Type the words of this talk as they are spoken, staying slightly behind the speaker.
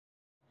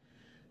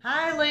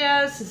Hi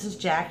Leos, this is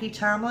Jackie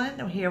Tomlin.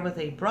 I'm here with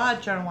a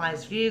broad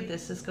generalized view.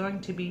 This is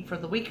going to be for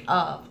the week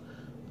of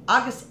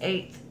August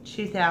 8th,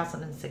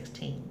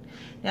 2016.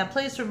 Now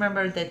please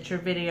remember that your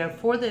video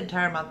for the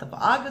entire month of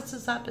August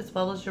is up, as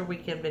well as your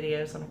weekend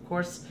videos, and of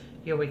course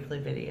your weekly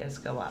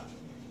videos go up.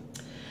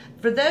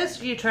 For those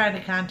of you trying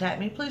to contact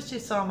me, please do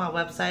so on my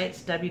website.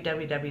 It's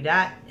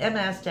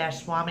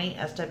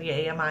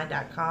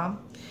www.ms-swami.com.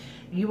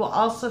 You will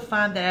also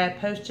find that I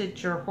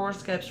posted your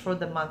horoscopes for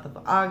the month of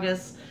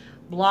August.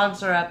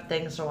 Blogs are up,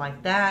 things are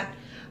like that.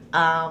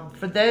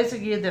 For those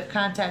of you that have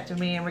contacted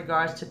me in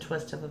regards to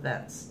Twist of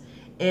Events,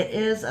 it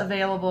is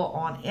available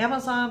on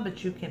Amazon,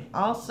 but you can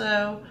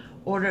also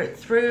order it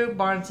through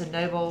Barnes &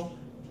 Noble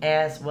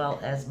as well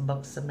as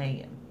Books A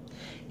Million.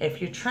 If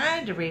you're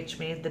trying to reach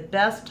me, the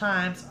best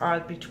times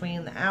are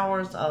between the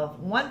hours of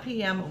 1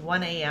 p.m. and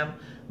 1 a.m.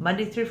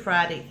 Monday through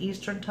Friday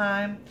Eastern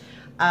Time.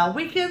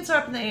 Weekends are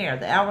up in the air.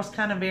 The hours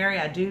kind of vary.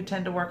 I do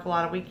tend to work a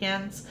lot of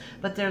weekends,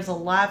 but there's a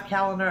live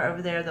calendar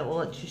over there that will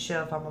let you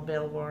show if I'm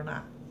available or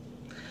not.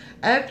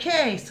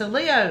 Okay, so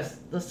Leos,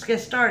 let's get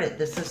started.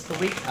 This is the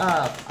week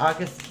of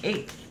August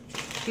 8th,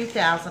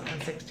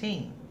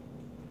 2016.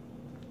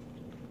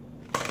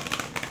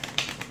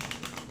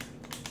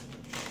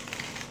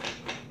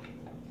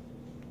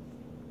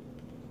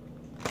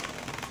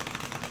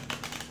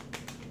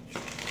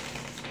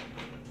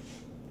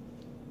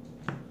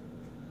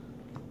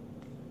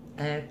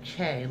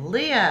 Okay,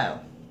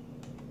 Leo,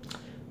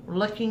 we're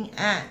looking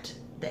at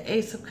the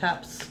Ace of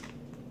Cups,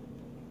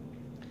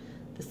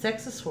 the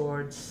Six of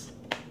Swords,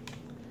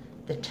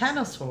 the Ten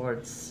of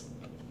Swords,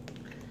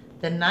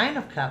 the Nine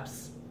of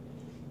Cups,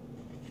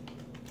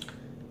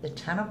 the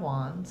Ten of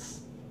Wands,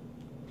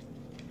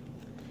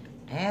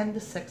 and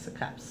the Six of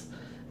Cups.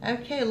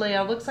 Okay,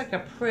 Leo, looks like a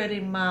pretty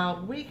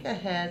mild week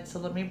ahead, so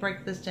let me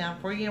break this down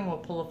for you and we'll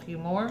pull a few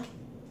more.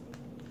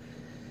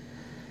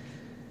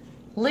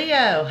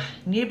 Leo,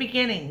 new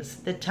beginnings.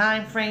 The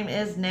time frame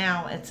is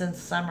now. It's in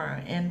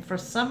summer. And for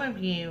some of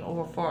you,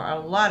 or for a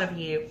lot of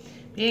you,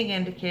 being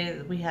indicated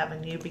that we have a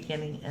new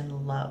beginning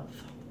in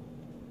love.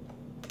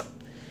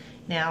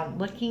 Now,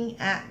 looking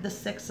at the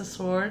Six of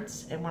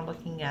Swords, and we're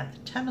looking at the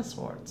Ten of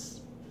Swords.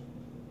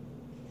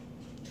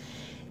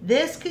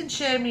 This can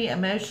show me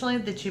emotionally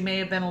that you may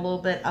have been a little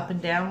bit up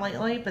and down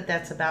lately, but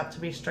that's about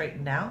to be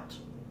straightened out.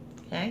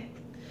 Okay?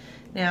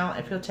 Now,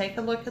 if you'll take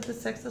a look at the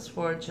Six of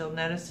Swords, you'll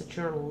notice that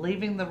you're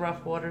leaving the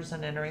rough waters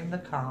and entering the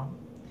calm.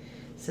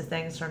 So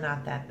things are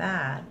not that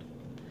bad.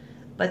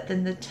 But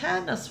then the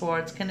Ten of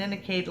Swords can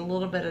indicate a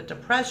little bit of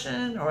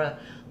depression, or a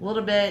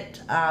little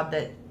bit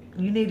that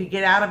you need to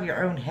get out of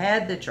your own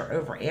head, that you're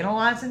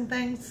overanalyzing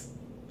things.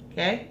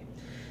 Okay?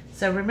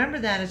 So remember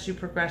that as you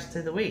progress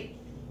through the week.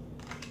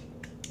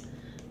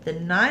 The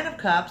Nine of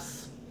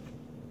Cups,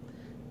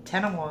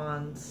 Ten of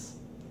Wands,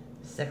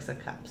 Six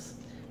of Cups.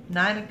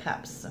 Nine of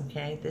Cups,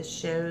 okay? This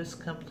shows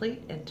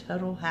complete and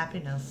total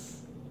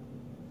happiness.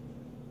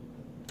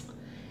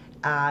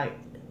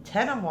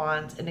 Ten of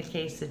Wands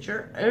indicates that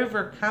you're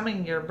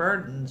overcoming your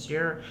burdens.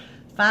 You're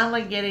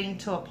finally getting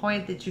to a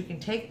point that you can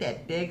take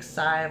that big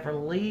sigh of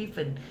relief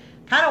and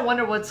kind of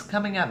wonder what's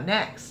coming up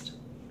next,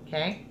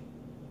 okay?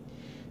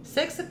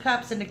 Six of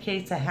Cups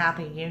indicates a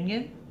happy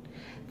union.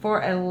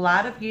 For a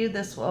lot of you,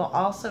 this will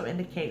also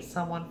indicate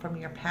someone from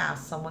your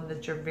past, someone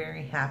that you're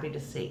very happy to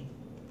see.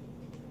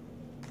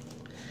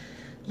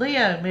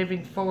 Leo,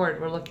 moving forward,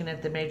 we're looking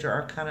at the major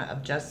arcana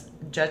of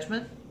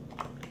judgment,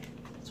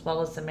 as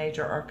well as the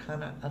major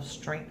arcana of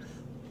strength,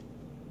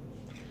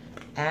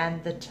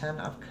 and the Ten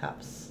of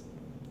Cups.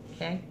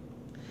 Okay?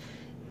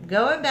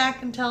 Going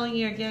back and telling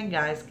you again,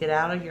 guys, get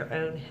out of your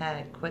own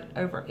head. Quit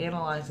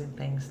over-analyzing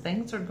things.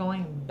 Things are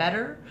going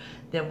better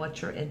than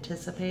what you're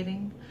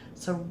anticipating,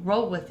 so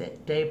roll with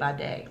it day by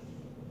day.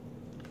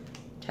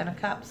 Ten of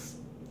Cups.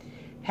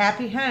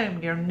 Happy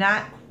home. You're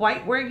not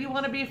quite where you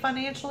want to be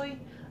financially,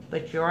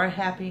 but you are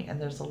happy,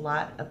 and there's a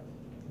lot of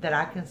that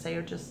I can say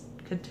are just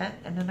content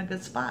and in a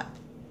good spot.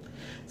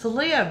 So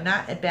Leo,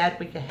 not a bad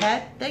week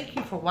ahead. Thank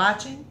you for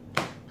watching.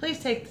 Please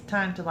take the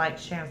time to like,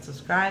 share, and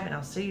subscribe, and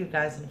I'll see you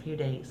guys in a few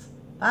days.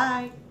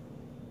 Bye.